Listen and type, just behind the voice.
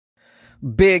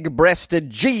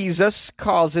Big-breasted Jesus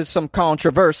causes some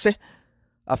controversy.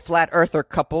 A flat earther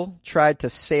couple tried to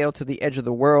sail to the edge of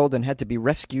the world and had to be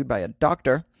rescued by a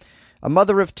doctor. A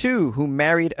mother of two who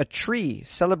married a tree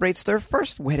celebrates their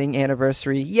first wedding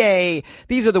anniversary. Yay!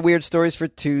 These are the weird stories for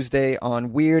Tuesday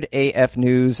on Weird AF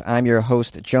News. I'm your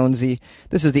host, Jonesy.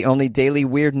 This is the only daily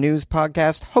weird news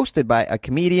podcast hosted by a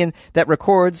comedian that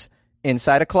records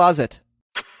inside a closet.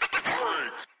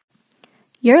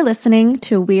 You're listening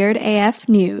to Weird AF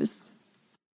News.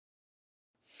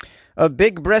 A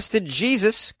big-breasted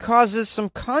Jesus causes some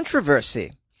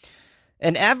controversy.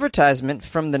 An advertisement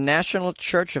from the National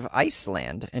Church of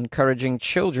Iceland encouraging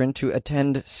children to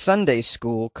attend Sunday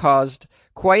school caused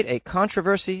quite a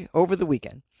controversy over the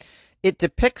weekend. It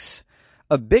depicts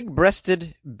a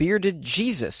big-breasted, bearded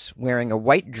Jesus wearing a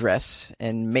white dress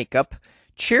and makeup,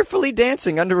 cheerfully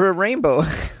dancing under a rainbow.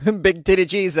 Big titty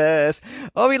Jesus.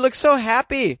 Oh, he looks so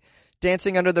happy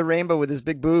dancing under the rainbow with his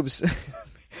big boobs.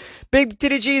 Big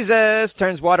titty Jesus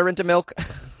turns water into milk.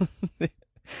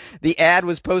 The ad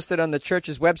was posted on the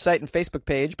church's website and Facebook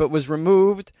page, but was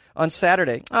removed on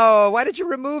Saturday. Oh, why did you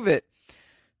remove it?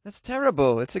 That's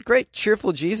terrible. It's a great,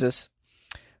 cheerful Jesus.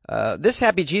 This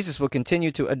happy Jesus will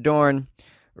continue to adorn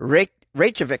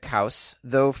Reykjavik House,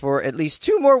 though for at least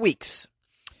 2 more weeks.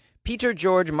 Peter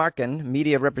George Markin,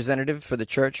 media representative for the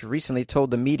church, recently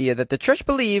told the media that the church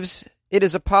believes it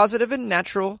is a positive and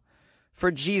natural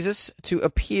for Jesus to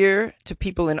appear to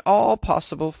people in all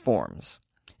possible forms.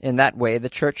 In that way, the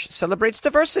church celebrates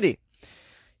diversity.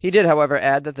 He did, however,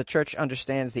 add that the church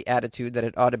understands the attitude that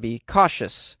it ought to be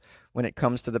cautious when it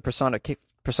comes to the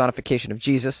personification of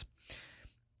Jesus.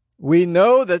 We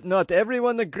know that not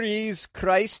everyone agrees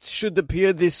Christ should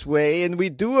appear this way, and we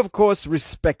do, of course,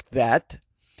 respect that.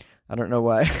 I don't know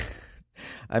why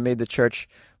I made the church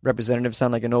representative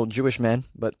sound like an old Jewish man,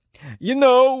 but,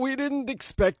 we didn't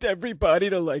expect everybody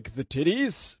to like the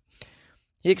titties.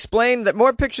 He explained that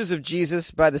more pictures of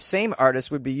Jesus by the same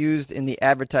artist would be used in the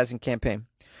advertising campaign.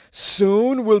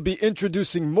 Soon we'll be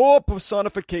introducing more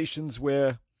personifications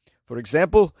where, for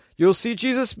example, you'll see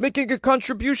Jesus making a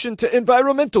contribution to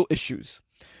environmental issues.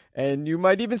 And you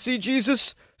might even see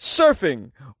Jesus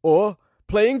surfing or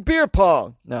playing beer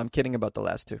pong. No, I'm kidding about the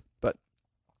last two. But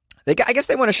I guess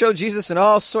they want to show Jesus in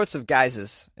all sorts of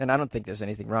guises. And I don't think there's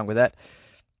anything wrong with that.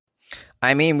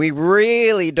 I mean, we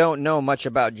really don't know much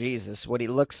about Jesus, what he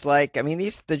looks like. I mean,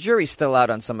 the jury's still out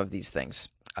on some of these things.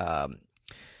 And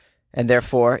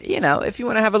therefore, if you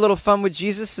want to have a little fun with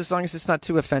Jesus, as long as it's not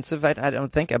too offensive, I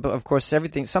don't think. But of course,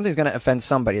 something's going to offend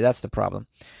somebody. That's the problem.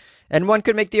 And one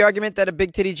could make the argument that a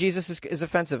big titty Jesus is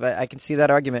offensive. I can see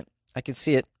that argument. I can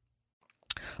see it.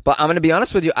 But I'm going to be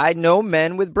honest with you. I know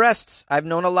men with breasts. I've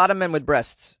known a lot of men with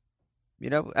breasts.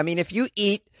 If you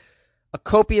eat a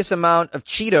copious amount of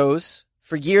Cheetos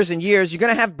for years and years, you're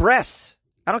going to have breasts.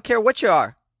 I don't care what you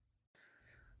are.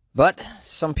 But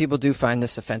some people do find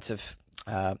this offensive.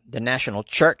 The National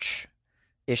Church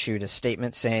issued a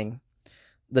statement saying,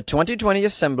 the 2020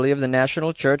 Assembly of the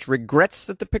National Church regrets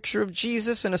that the picture of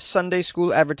Jesus in a Sunday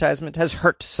school advertisement has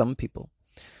hurt some people.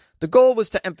 The goal was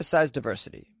to emphasize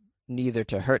diversity, neither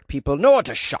to hurt people nor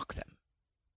to shock them.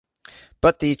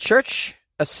 But the church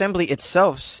assembly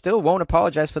itself still won't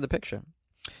apologize for the picture.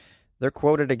 They're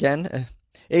quoted again.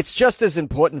 It's just as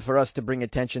important for us to bring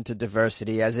attention to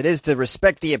diversity as it is to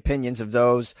respect the opinions of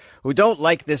those who don't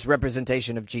like this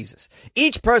representation of Jesus.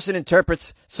 Each person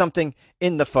interprets something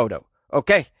in the photo,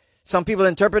 okay? Some people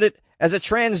interpret it as a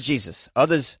trans Jesus,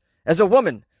 others as a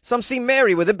woman. Some see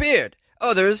Mary with a beard.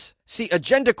 Others see a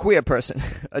genderqueer person.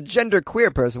 A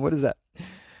genderqueer person, what is that?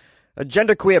 A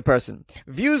genderqueer person.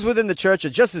 Views within the church are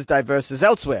just as diverse as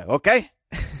elsewhere, okay?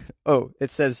 Oh, it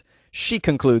says, she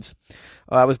concludes.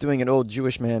 Oh, I was doing an old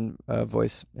Jewish man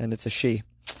voice, and it's a she.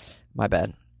 My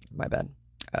bad.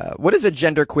 What is a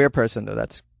genderqueer person, though?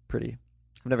 That's pretty...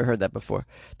 I've never heard that before.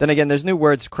 Then again, there's new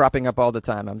words cropping up all the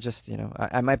time. I'm just,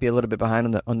 I might be a little bit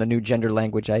behind on the new gender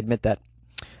language. I admit that.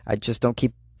 I just don't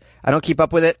keep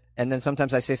up with it, and then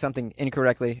sometimes I say something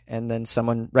incorrectly, and then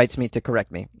someone writes me to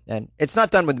correct me. And it's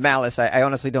not done with malice. I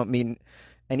honestly don't mean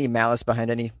any malice behind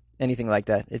anything like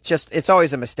that. It's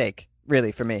always a mistake,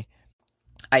 really, for me.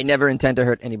 I never intend to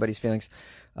hurt anybody's feelings.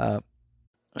 Well,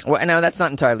 now that's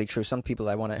not entirely true. Some people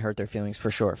I want to hurt their feelings, for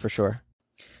sure.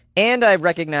 And I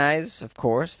recognize, of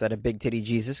course, that a big titty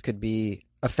Jesus could be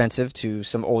offensive to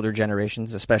some older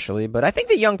generations, especially. But I think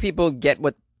the young people get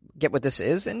what this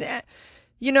is, and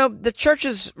the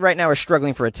churches right now are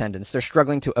struggling for attendance. They're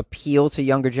struggling to appeal to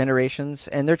younger generations,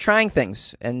 and they're trying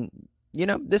things. And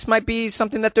this might be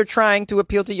something that they're trying to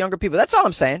appeal to younger people. That's all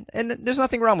I'm saying, and there's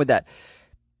nothing wrong with that.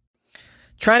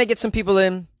 Trying to get some people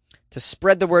in to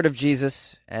spread the word of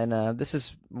Jesus, and this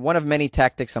is one of many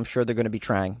tactics I'm sure they're going to be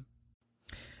trying.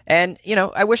 And,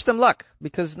 I wish them luck,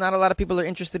 because not a lot of people are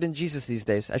interested in Jesus these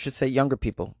days. I should say younger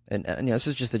people. And this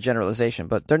is just a generalization,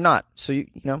 but they're not. So,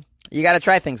 you got to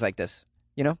try things like this.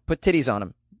 Put titties on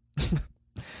them.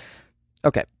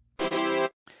 Okay.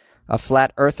 A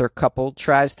flat earther couple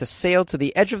tries to sail to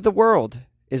the edge of the world,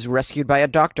 is rescued by a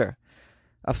doctor.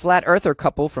 A flat earther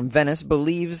couple from Venice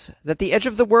believes that the edge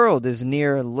of the world is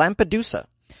near Lampedusa.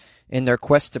 In their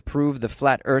quest to prove the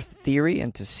flat earth theory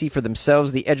and to see for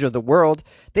themselves the edge of the world,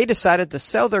 they decided to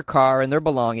sell their car and their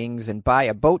belongings and buy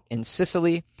a boat in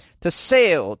Sicily to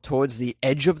sail towards the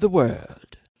edge of the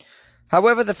world.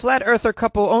 However, the flat earther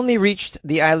couple only reached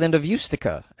the island of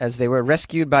Ustica as they were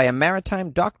rescued by a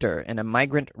maritime doctor in a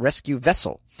migrant rescue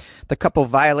vessel. The couple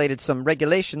violated some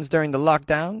regulations during the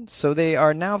lockdown, so they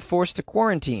are now forced to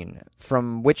quarantine,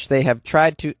 from which they have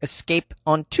tried to escape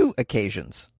on 2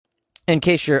 occasions. In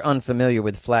case you're unfamiliar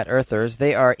with flat earthers,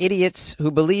 they are idiots who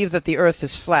believe that the earth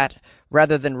is flat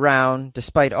rather than round,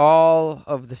 despite all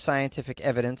of the scientific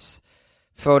evidence.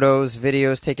 Photos,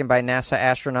 videos taken by NASA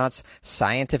astronauts,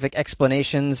 scientific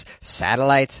explanations,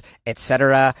 satellites,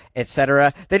 etc.,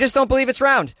 etc. They just don't believe it's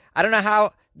round. I don't know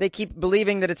how they keep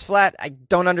believing that it's flat. I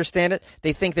don't understand it.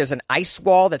 They think there's an ice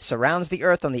wall that surrounds the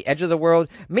Earth on the edge of the world.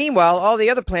 Meanwhile, all the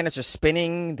other planets are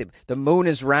spinning. The moon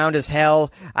is round as hell.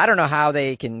 I don't know how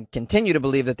they can continue to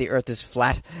believe that the Earth is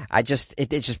flat.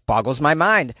 It just boggles my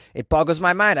mind. It boggles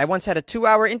my mind. I once had a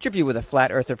 2-hour interview with a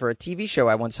flat earther for a TV show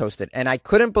I once hosted, and I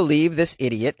couldn't believe this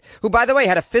idiot, who, by the way,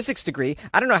 had a physics degree.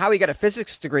 I don't know how he got a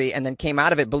physics degree and then came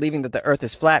out of it believing that the Earth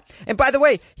is flat. And by the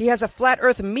way, he has a flat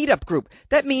Earth meetup group.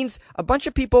 That means a bunch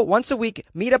of people once a week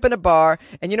meet up in a bar,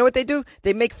 and you know what they do?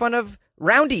 They make fun of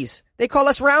roundies. They call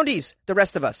us roundies, the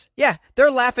rest of us. Yeah,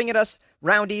 they're laughing at us,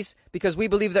 roundies, because we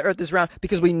believe the Earth is round,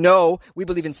 because we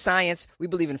believe in science, we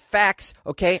believe in facts,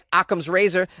 okay, Occam's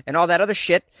razor, and all that other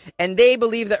shit, and they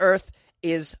believe the Earth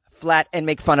is flat and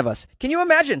make fun of us. Can you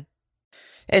imagine?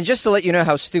 And just to let you know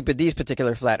how stupid these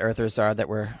particular flat earthers are that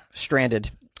were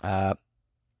stranded,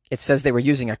 it says they were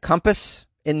using a compass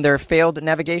in their failed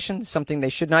navigation, something they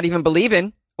should not even believe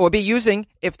in or be using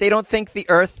if they don't think the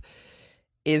Earth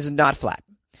is not flat.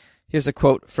 Here's a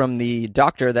quote from the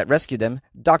doctor that rescued them,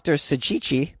 Dr.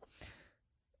 Sajici.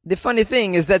 The funny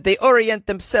thing is that they orient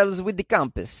themselves with the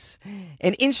compass,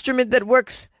 an instrument that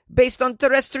works based on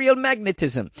terrestrial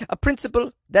magnetism, a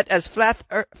principle that as flat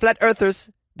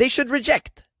earthers they should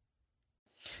reject.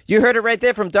 You heard it right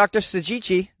there from Dr.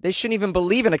 Sajici. They shouldn't even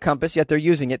believe in a compass, yet they're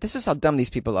using it. This is how dumb these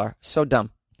people are. So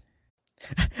dumb.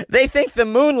 They think the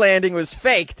moon landing was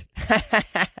faked.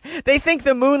 They think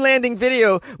the moon landing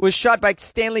video was shot by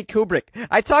Stanley Kubrick.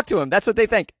 I talked to him. That's what they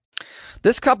think.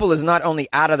 This couple is not only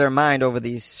out of their mind over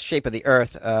the shape of the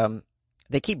Earth,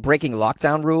 they keep breaking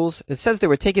lockdown rules. It says they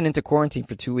were taken into quarantine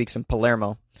for 2 weeks in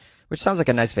Palermo, which sounds like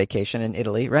a nice vacation in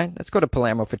Italy, right? Let's go to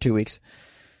Palermo for 2 weeks.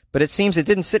 But it seems it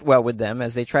didn't sit well with them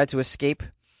as they tried to escape,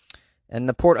 and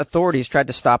the port authorities tried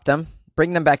to stop them,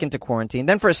 bring them back into quarantine.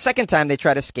 Then for a second time, they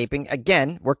tried escaping.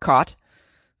 Again, were caught.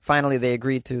 Finally, they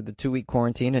agreed to the 2-week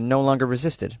quarantine and no longer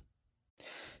resisted.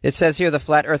 It says here the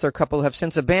flat earther couple have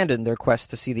since abandoned their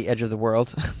quest to see the edge of the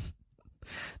world.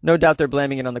 No doubt they're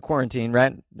blaming it on the quarantine,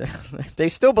 right? They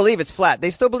still believe it's flat.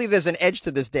 They still believe there's an edge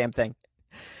to this damn thing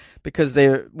because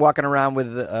they're walking around with,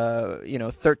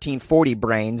 1340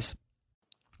 brains.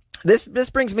 This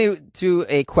brings me to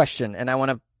a question, and I want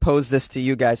to pose this to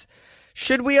you guys.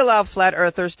 Should we allow flat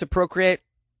earthers to procreate?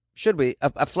 Should we?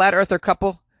 A flat earther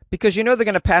couple? Because they're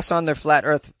going to pass on their flat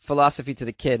earth philosophy to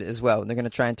the kid as well. They're going to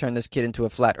try and turn this kid into a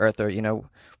flat earther,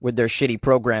 with their shitty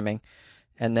programming.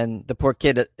 And then the poor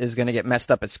kid is going to get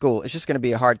messed up at school. It's just going to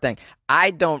be a hard thing. I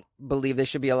don't believe they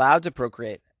should be allowed to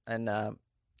procreate. And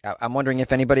I'm wondering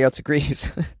if anybody else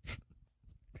agrees.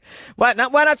 Why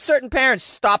not certain parents?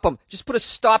 Stop them. Just put a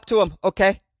stop to them,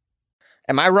 okay?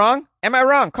 Am I wrong? Am I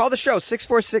wrong? Call the show,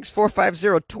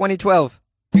 646-450-2012.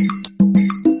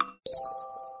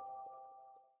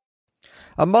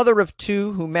 A mother of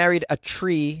 2 who married a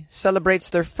tree celebrates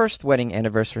their first wedding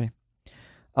anniversary.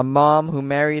 A mom who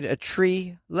married a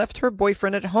tree left her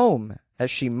boyfriend at home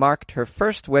as she marked her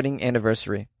first wedding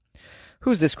anniversary.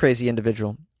 Who's this crazy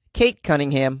individual? Kate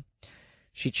Cunningham.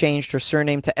 She changed her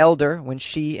surname to Elder when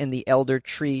she and the elder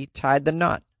tree tied the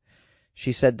knot.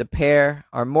 She said the pair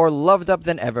are more loved up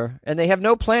than ever, and they have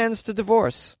no plans to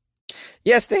divorce.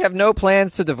 Yes, they have no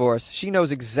plans to divorce. She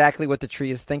knows exactly what the tree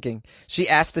is thinking. She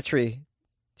asked the tree,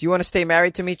 "Do you want to stay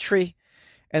married to me, tree?"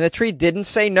 And the tree didn't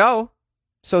say no,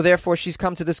 so therefore she's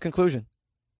come to this conclusion.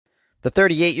 The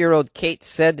 38-year-old Kate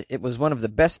said it was one of the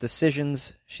best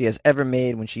decisions she has ever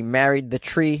made when she married the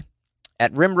tree.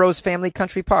 at Rimrose Family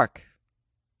Country Park,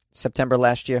 September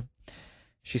last year.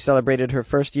 She celebrated her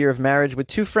first year of marriage with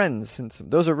 2 friends. And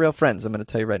those are real friends, I'm going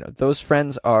to tell you right now. Those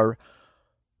friends are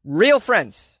real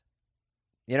friends.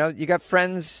 You know, you got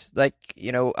friends like,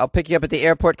 you know, I'll pick you up at the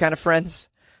airport kind of friends.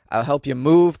 I'll help you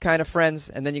move kind of friends.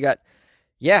 And then you got,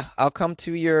 yeah, I'll come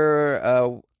to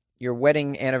your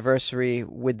wedding anniversary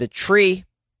with the tree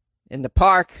in the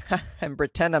park and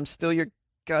pretend I'm still your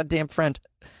goddamn friend.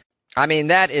 I mean,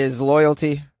 that is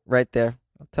loyalty right there.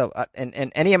 I'll tell,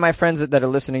 and any of my friends that are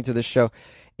listening to this show,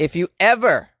 if you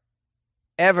ever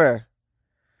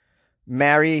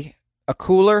marry a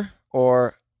cooler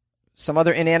or some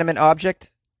other inanimate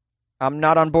object, I'm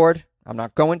not on board. I'm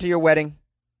not going to your wedding.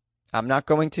 I'm not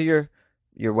going to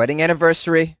your wedding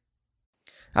anniversary.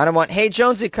 I don't want, hey,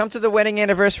 Jonesy, come to the wedding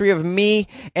anniversary of me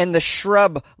and the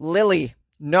shrub Lily.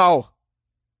 No.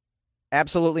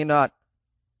 Absolutely not.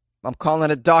 I'm calling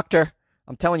a doctor.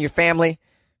 I'm telling your family.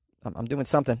 I'm doing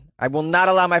something. I will not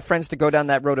allow my friends to go down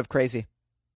that road of crazy.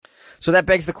 So that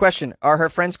begs the question, are her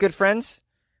friends good friends?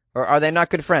 Or are they not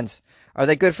good friends? Are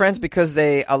they good friends because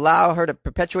they allow her to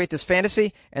perpetuate this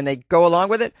fantasy and they go along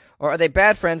with it? Or are they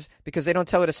bad friends because they don't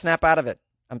tell her to snap out of it?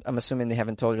 I'm assuming they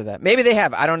haven't told her that. Maybe they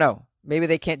have. I don't know. Maybe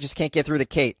they can't get through to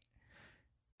Kate.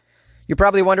 You're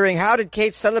probably wondering, how did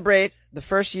Kate celebrate the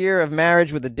first year of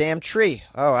marriage with a damn tree?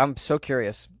 Oh, I'm so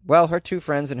curious. Well, her 2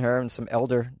 friends and her and some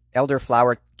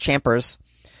elderflower champers,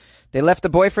 they left the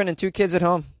boyfriend and 2 kids at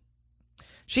home.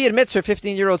 She admits her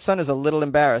 15-year-old son is a little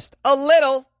embarrassed. A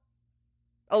little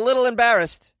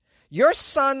embarrassed. Your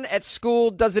son at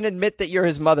school doesn't admit that you're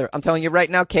his mother. I'm telling you right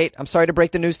now, Kate, I'm sorry to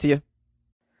break the news to you.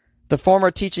 The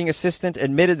former teaching assistant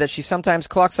admitted that she sometimes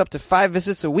clocks up to 5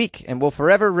 visits a week and will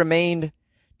forever remain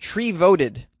tree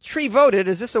voted. Tree voted?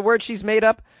 Is this a word she's made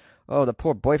up? Oh, the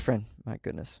poor boyfriend. My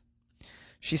goodness.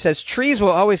 She says, trees will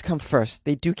always come first.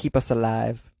 They do keep us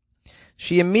alive.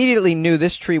 She immediately knew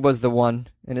this tree was the one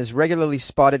and is regularly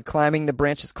spotted climbing the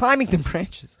branches. Climbing the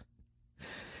branches.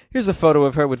 Here's a photo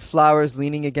of her with flowers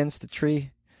leaning against the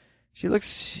tree. She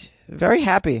looks very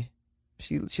happy.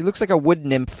 She looks like a wood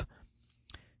nymph.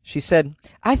 She said,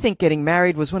 I think getting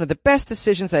married was one of the best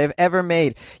decisions I have ever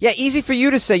made. Yeah, easy for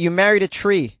you to say you married a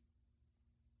tree.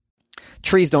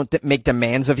 Trees don't make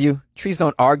demands of you. Trees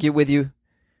don't argue with you.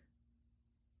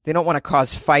 They don't want to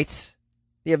cause fights.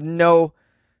 They have no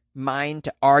mind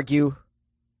to argue.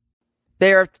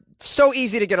 They are so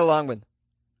easy to get along with.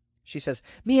 She says,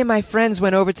 me and my friends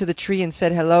went over to the tree and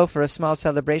said hello for a small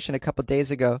celebration a couple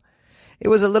days ago. It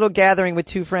was a little gathering with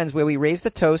 2 friends where we raised a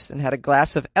toast and had a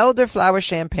glass of elderflower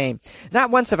champagne.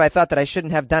 Not once have I thought that I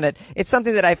shouldn't have done it. It's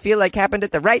something that I feel like happened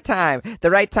at the right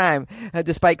time,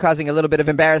 despite causing a little bit of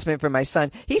embarrassment for my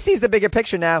son. He sees the bigger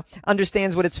picture now,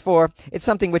 understands what it's for. It's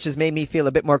something which has made me feel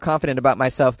a bit more confident about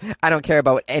myself. I don't care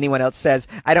about what anyone else says.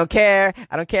 I don't care.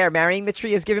 Marrying the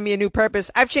tree has given me a new purpose.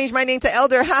 I've changed my name to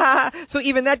Elder. So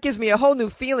even that gives me a whole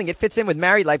new feeling. It fits in with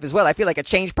married life as well. I feel like a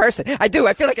changed person. I do.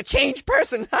 I feel like a changed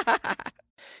person.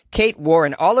 Kate wore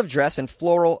an olive dress and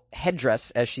floral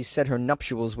headdress as she said her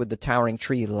nuptials with the towering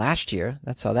tree last year.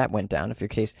 That's how that went down, in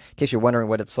case you're wondering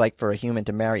what it's like for a human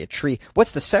to marry a tree.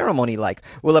 What's the ceremony like?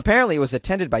 Well, apparently it was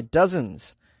attended by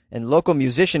dozens, and local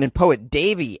musician and poet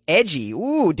Davey Edgy.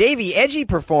 Ooh, Davey Edgy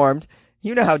performed.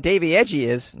 You know how Davey Edgy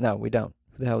is. No, we don't.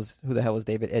 Who the hell is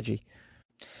David Edgy?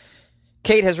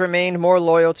 Kate has remained more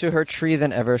loyal to her tree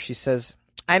than ever. She says,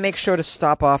 I make sure to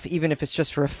stop off, even if it's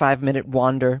just for a 5-minute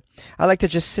wander. I like to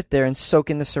just sit there and soak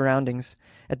in the surroundings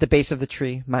at the base of the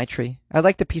tree, my tree. I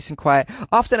like the peace and quiet.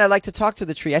 Often I like to talk to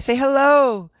the tree. I say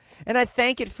hello, and I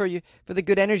thank it for the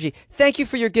good energy. Thank you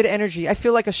for your good energy. I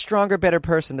feel like a stronger, better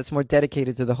person that's more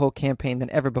dedicated to the whole campaign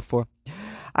than ever before.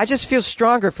 I just feel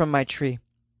stronger from my tree.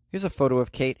 Here's a photo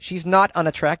of Kate. She's not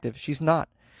unattractive. She's not.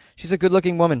 She's a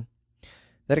good-looking woman.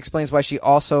 That explains why she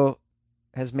also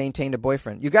has maintained a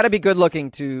boyfriend. You got to be good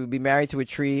looking to be married to a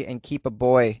tree and keep a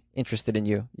boy interested in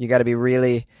you. You got to be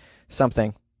really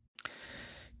something.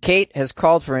 Kate has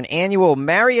called for an annual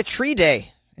Marry a Tree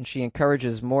Day, and she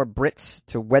encourages more Brits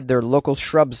to wed their local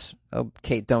shrubs. Oh,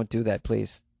 Kate, don't do that,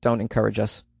 please. Don't encourage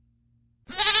us.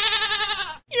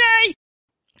 Yay!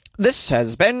 This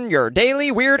has been your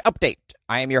daily Weird Update.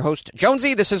 I am your host,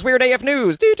 Jonesy. This is Weird AF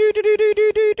News.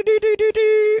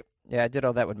 Yeah, I did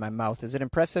all that with my mouth. Is it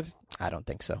impressive? I don't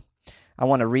think so. I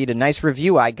want to read a nice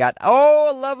review I got.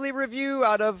 Oh, a lovely review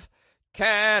out of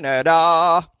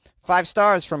Canada. 5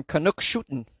 stars from Canuck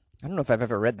Shootin'. I don't know if I've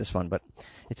ever read this one, but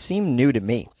it seemed new to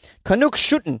me. Canuck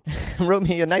Shootin' wrote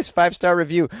me a nice 5-star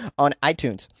review on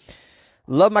iTunes.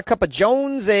 Love my cup of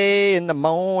Jonesy in the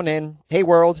morning. Hey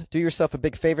world, do yourself a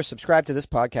big favor, subscribe to this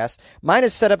podcast. Mine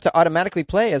is set up to automatically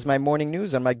play as my morning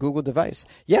news on my Google device.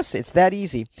 Yes, it's that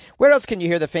easy. Where else can you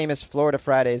hear the famous Florida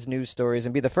Fridays news stories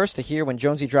and be the first to hear when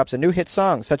Jonesy drops a new hit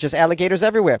song, such as Alligators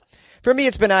Everywhere? For me,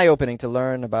 it's been eye-opening to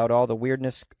learn about all the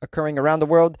weirdness occurring around the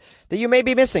world that you may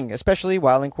be missing, especially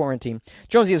while in quarantine.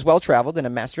 Jonesy is well-traveled and a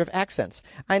master of accents.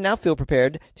 I now feel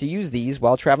prepared to use these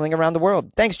while traveling around the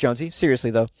world. Thanks, Jonesy.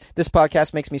 Seriously, though. This podcast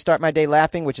makes me start my day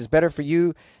laughing, which is better for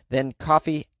you than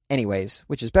coffee anyways.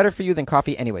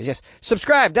 Yes.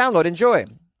 Subscribe, download, enjoy.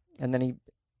 And then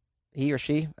he or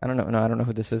she, I don't know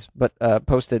who this is, but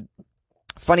posted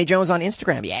Funny Jones on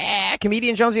Instagram. Yeah,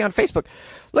 Comedian Jonesy on Facebook.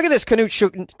 Look at this, Kanuka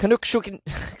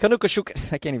Shuk.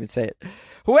 I can't even say it.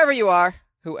 Whoever you are,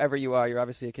 you're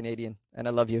obviously a Canadian, and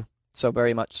I love you so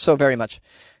very much.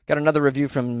 Got another review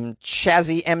from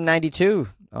Chazzy M92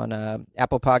 on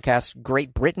Apple Podcasts,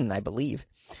 Great Britain, I believe.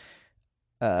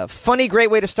 Funny, great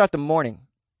way to start the morning.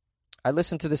 I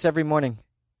listen to this every morning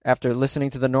after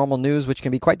listening to the normal news, which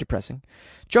can be quite depressing.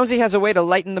 Jonesy has a way to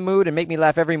lighten the mood and make me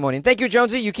laugh every morning. Thank you,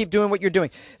 Jonesy. You keep doing what you're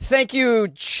doing. Thank you,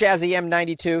 Chazzy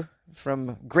M92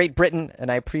 from Great Britain,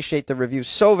 and I appreciate the review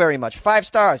so very much. 5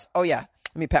 stars. Oh, yeah.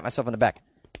 Let me pat myself on the back.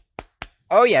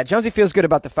 Oh, yeah. Jonesy feels good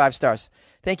about the 5 stars.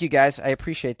 Thank you, guys. I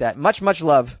appreciate that. Much, much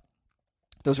love.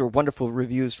 Those were wonderful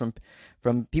reviews from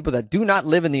people that do not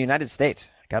live in the United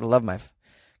States. Gotta love my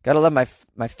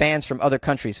fans from other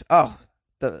countries. Oh,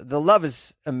 the love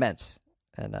is immense,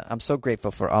 and I'm so grateful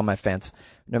for all my fans,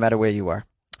 no matter where you are.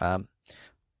 And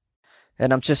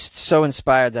I'm just so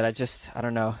inspired that I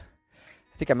don't know.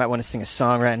 I think I might want to sing a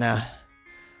song right now.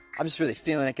 I'm just really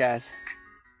feeling it, guys.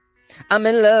 I'm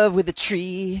in love with the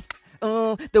tree.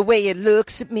 Oh, the way it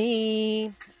looks at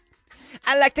me.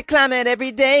 I like to climb it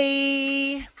every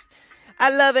day. I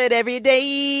love it every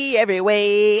day, every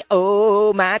way.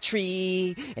 Oh, my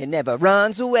tree, it never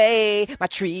runs away. My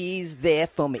tree's there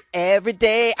for me every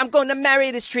day. I'm gonna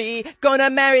marry this tree, Come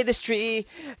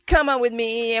on with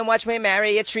me and watch me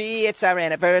marry a tree. It's our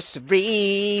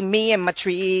anniversary, me and my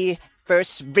tree.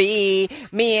 Me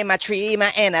and my tree,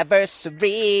 my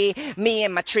anniversary. Me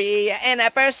and my tree,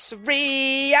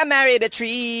 anniversary. I married a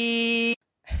tree.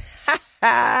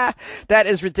 That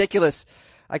is ridiculous.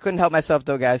 I couldn't help myself,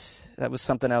 though, guys. That was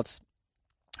something else.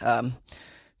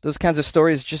 Those kinds of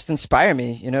stories just inspire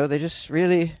me. You know, they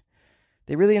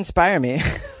really inspire me.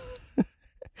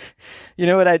 You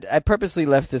know what? I purposely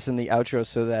left this in the outro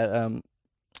so that, I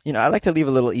like to leave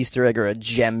a little Easter egg or a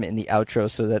gem in the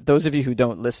outro so that those of you who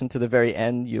don't listen to the very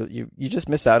end, you just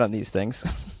miss out on these things.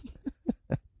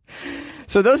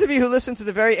 So those of you who listen to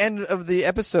the very end of the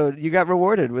episode, you got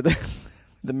rewarded with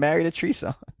the Married a Tree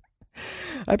song.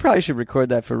 I probably should record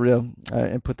that for real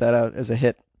and put that out as a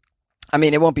hit. I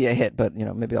mean, it won't be a hit, but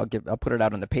maybe I'll put it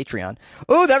out on the Patreon.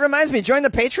 Oh, that reminds me, join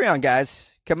the Patreon,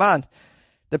 guys. Come on,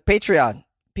 the Patreon,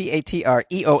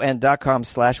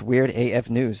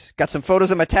 patreon.com/weirdafnews. Got some photos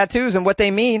of my tattoos and what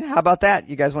they mean. How about that?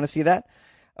 You guys want to see that?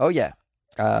 Oh yeah,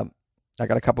 I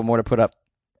got a couple more to put up,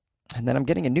 and then I'm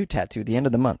getting a new tattoo the end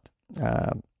of the month.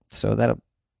 So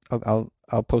I'll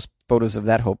post photos of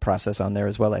that whole process on there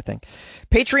as well, I think.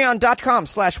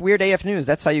 Patreon.com/weirdafnews.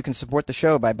 That's how you can support the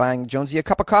show, by buying Jonesy a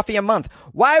cup of coffee a month.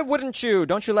 Why wouldn't you?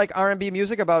 Don't you like R&B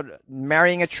music about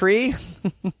marrying a tree?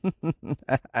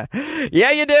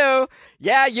 Yeah, you do.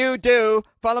 Yeah, you do.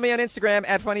 Follow me on Instagram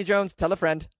 @FunnyJones. Tell a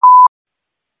friend.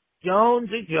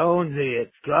 Jonesy,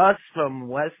 it's Gus from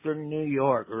Western New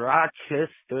York,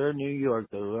 Rochester, New York,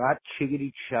 the Rock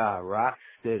Chickadee Cha, Rock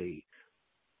City.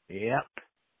 Yep.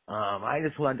 I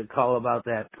just wanted to call about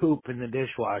that poop in the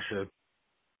dishwasher.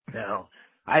 Now,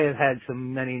 I have had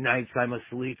many nights I'm a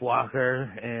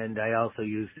sleepwalker, and I also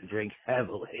used to drink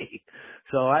heavily.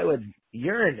 So I would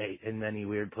urinate in many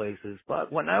weird places.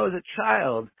 But when I was a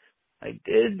child, I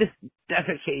did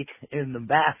defecate in the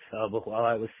bathtub while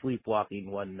I was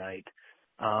sleepwalking one night.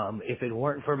 If it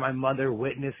weren't for my mother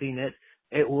witnessing it,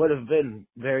 it would have been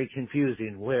very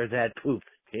confusing where that poop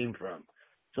came from.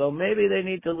 So maybe they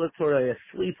need to look for a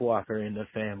sleepwalker in the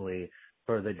family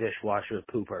for the dishwasher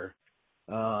pooper.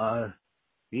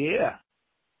 Yeah.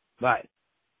 Bye.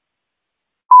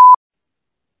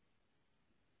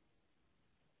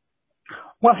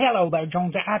 Well, hello there,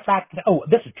 Jonesy.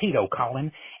 This is Tito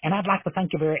calling, and I'd like to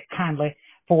thank you very kindly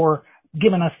for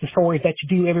giving us the stories that you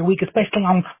do every week, especially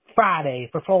on Friday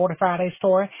for Florida Friday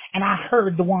story. And I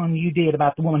heard the one you did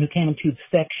about the woman who came into the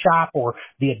sex shop, or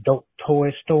the adult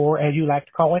toy store, as you like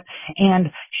to call it.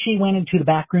 And she went into the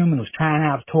back room and was trying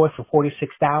out a toy for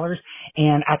 $46.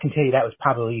 And I can tell you that was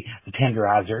probably the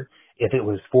tenderizer. if it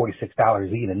was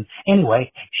 $46 even.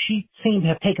 Anyway, she seemed to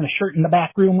have taken a shirt in the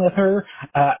back room with her,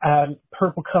 a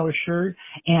purple color shirt,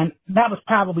 and that was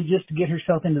probably just to get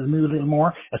herself into the mood a little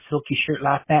more, a silky shirt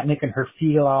like that, making her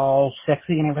feel all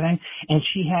sexy and everything. And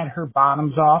she had her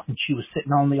bottoms off, and she was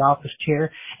sitting on the office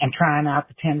chair and trying out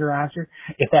the tenderizer,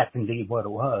 if that's indeed what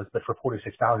it was. But for $46,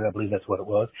 I believe that's what it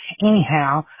was.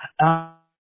 Anyhow,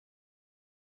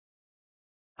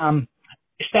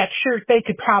 that shirt, they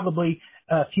could probably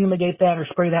fumigate that or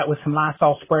spray that with some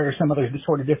Lysol spray or some other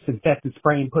sort of disinfectant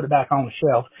spray and put it back on the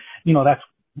shelf. You know, that's,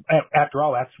 after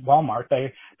all, that's Walmart.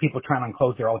 People trying on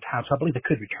clothes there all the time, so I believe they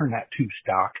could return that to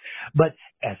stock. But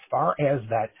as far as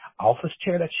that office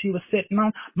chair that she was sitting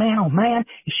on, man, oh man,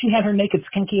 if she had her naked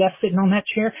skanky ass sitting on that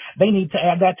chair, they need to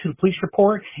add that to the police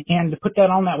report and to put that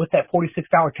on that with that $46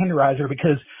 tenderizer,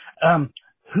 because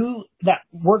who that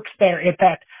works there at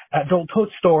that adult tote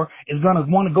store is going to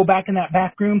want to go back in that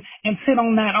back room and sit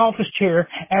on that office chair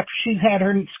after she's had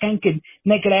her skanky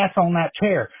naked ass on that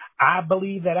chair. I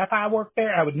believe that if I worked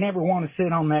there, I would never want to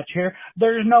sit on that chair.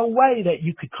 There's no way that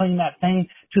you could clean that thing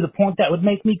to the point that would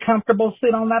make me comfortable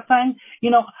sit on that thing.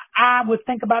 You know, I would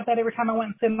think about that every time I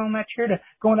went and sit on that chair to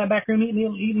go in that back room,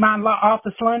 eat my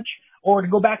office lunch, or to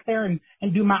go back there and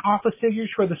do my office figures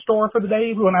for the store for the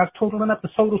day when I was totaling up the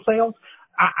total sales.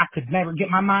 I could never get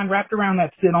my mind wrapped around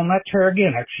that, sit on that chair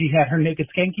again after she had her naked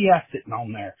skanky ass sitting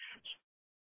on there.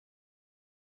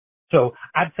 So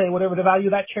I'd say whatever the value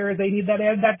of that chair is, they need that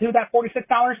add that to that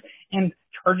 $46 and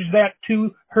charge that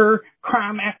to her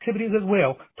crime activities as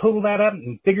well. Total that up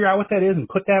and figure out what that is and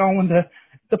put that on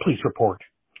the police report.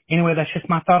 Anyway, that's just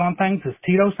my thought on things. This is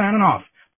Tito signing off.